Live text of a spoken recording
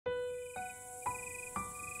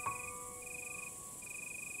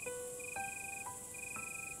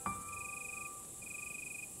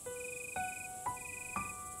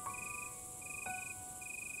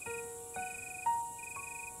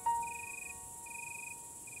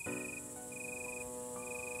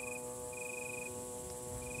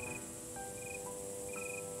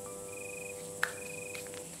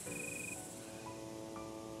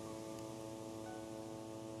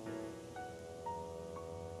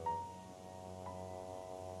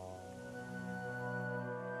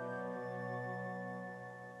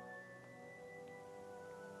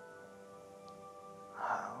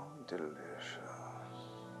delicious.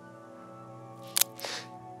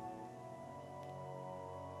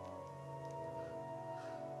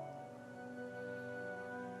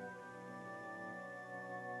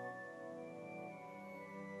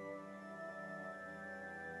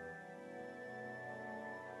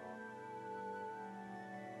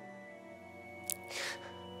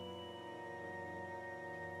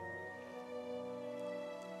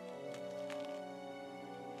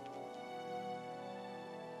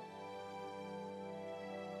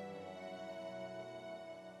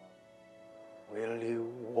 Will you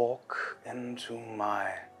walk into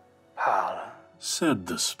my parlor? Said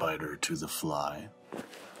the spider to the fly.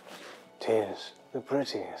 'Tis the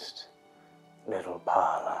prettiest little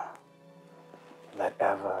parlor that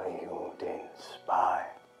ever you did spy.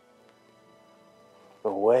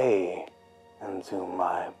 The way into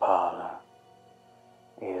my parlor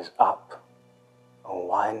is up a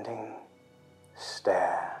winding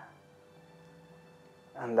stair,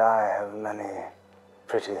 and I have many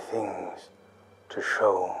pretty things to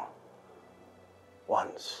show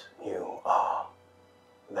once you are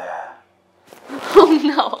there. Oh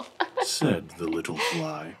no, Said the little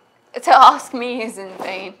fly. to ask me is in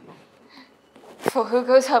vain. For who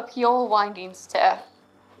goes up your winding stair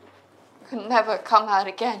could never come out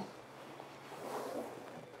again.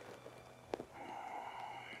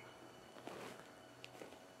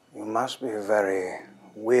 You must be very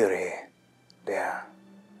weary, dear,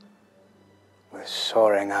 with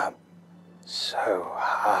soaring up so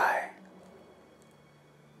high.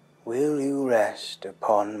 Will you rest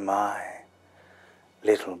upon my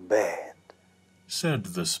little bed? Said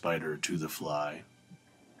the spider to the fly.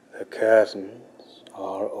 The curtains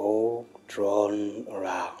are all drawn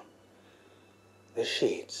around. The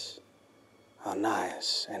sheets are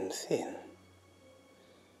nice and thin.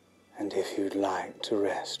 And if you'd like to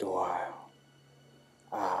rest a while,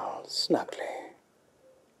 I'll snugly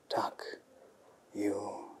tuck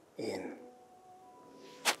you in.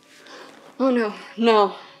 Oh no,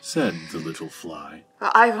 no. Said the little fly.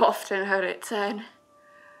 I've often heard it said,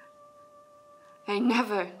 I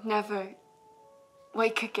never, never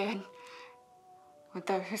wake again with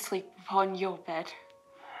those who sleep upon your bed.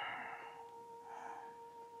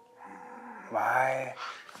 My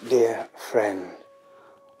dear friend,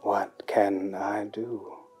 what can I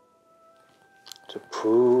do to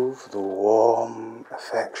prove the warm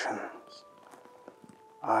affections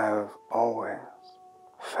I've always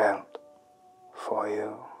felt for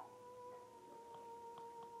you?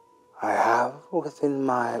 I have within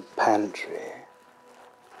my pantry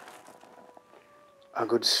a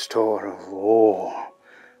good store of war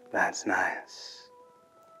that's nice.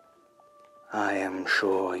 I am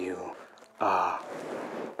sure you are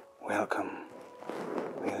welcome.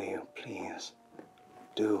 Will you please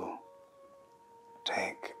do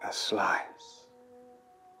take a slice?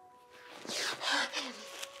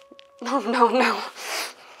 No, no, no.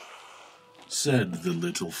 Said the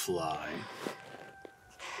little fly.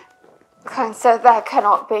 Kind sir, that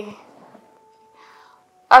cannot be.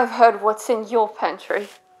 I've heard what's in your pantry,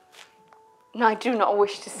 and I do not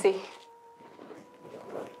wish to see.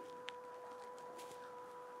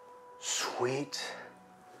 Sweet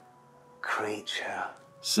creature,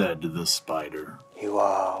 Said the spider. you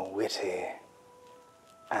are witty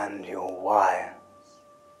and you're wise.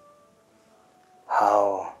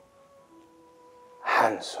 How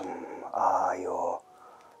handsome are your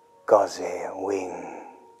gauzy wings.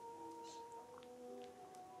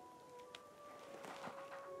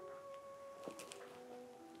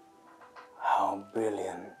 How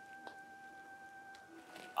brilliant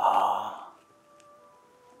are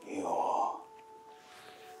your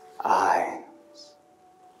eyes.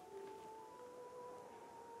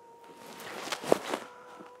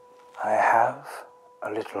 I have a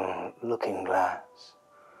little looking glass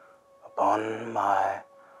upon my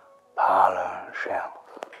parlor shelf.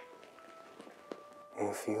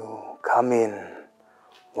 If you come in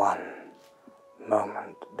one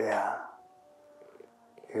moment, dear,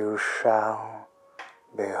 you shall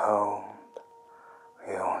behold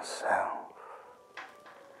yourself.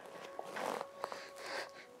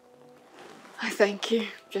 I thank you,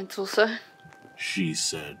 gentle sir, She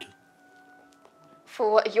said. for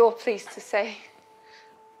what you're pleased to say.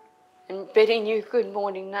 And bidding you good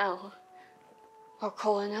morning now, I'll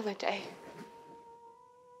call another day.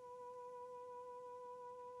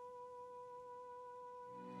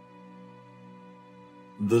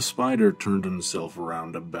 The spider turned himself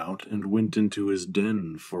round about and went into his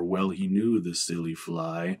den, for well he knew the silly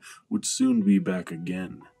fly would soon be back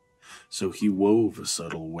again. So he wove a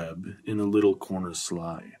subtle web in a little corner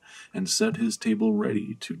sly, and set his table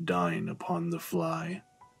ready to dine upon the fly.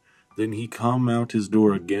 Then he come out his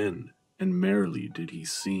door again, and merrily did he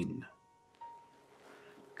sing.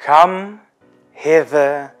 Come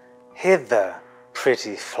hither, hither,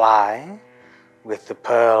 pretty fly, with the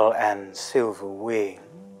pearl and silver wing.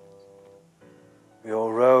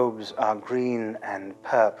 Your robes are green and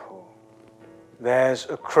purple. There's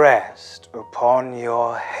a crest upon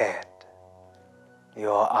your head.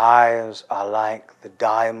 Your eyes are like the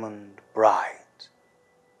diamond bright,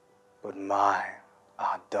 but mine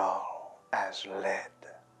are dull as lead.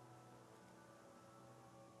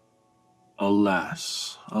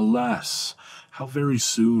 Alas, alas, how very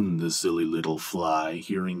soon the silly little fly,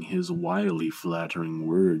 hearing his wily flattering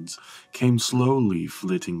words, came slowly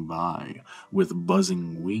flitting by. With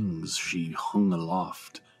buzzing wings she hung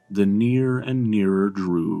aloft, then near and nearer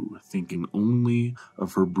drew, thinking only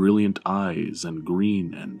of her brilliant eyes and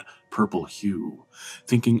green and purple hue,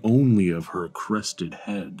 thinking only of her crested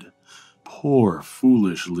head. Poor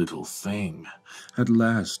foolish little thing! At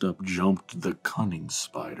last up jumped the cunning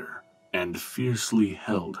spider, and fiercely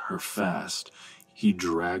held her fast. He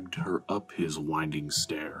dragged her up his winding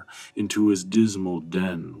stair, into his dismal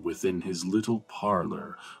den within his little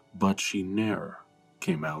parlor, but she ne'er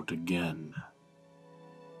came out again.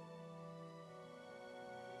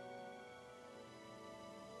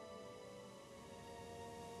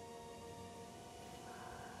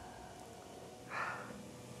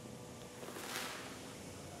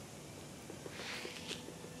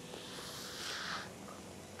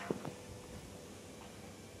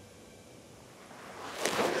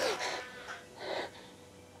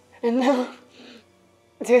 And now,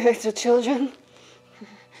 dear little children,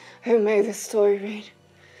 who may this story read,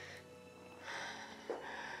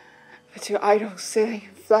 but to idle, silly,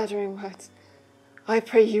 and flattering words, I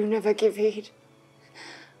pray you never give heed.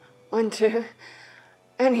 Unto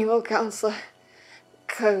an evil counselor,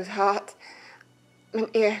 close heart,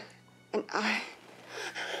 and ear, and eye,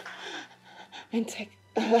 and take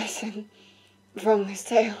a lesson from this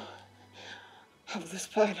tale of the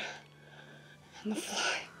spider and the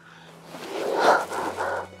fly.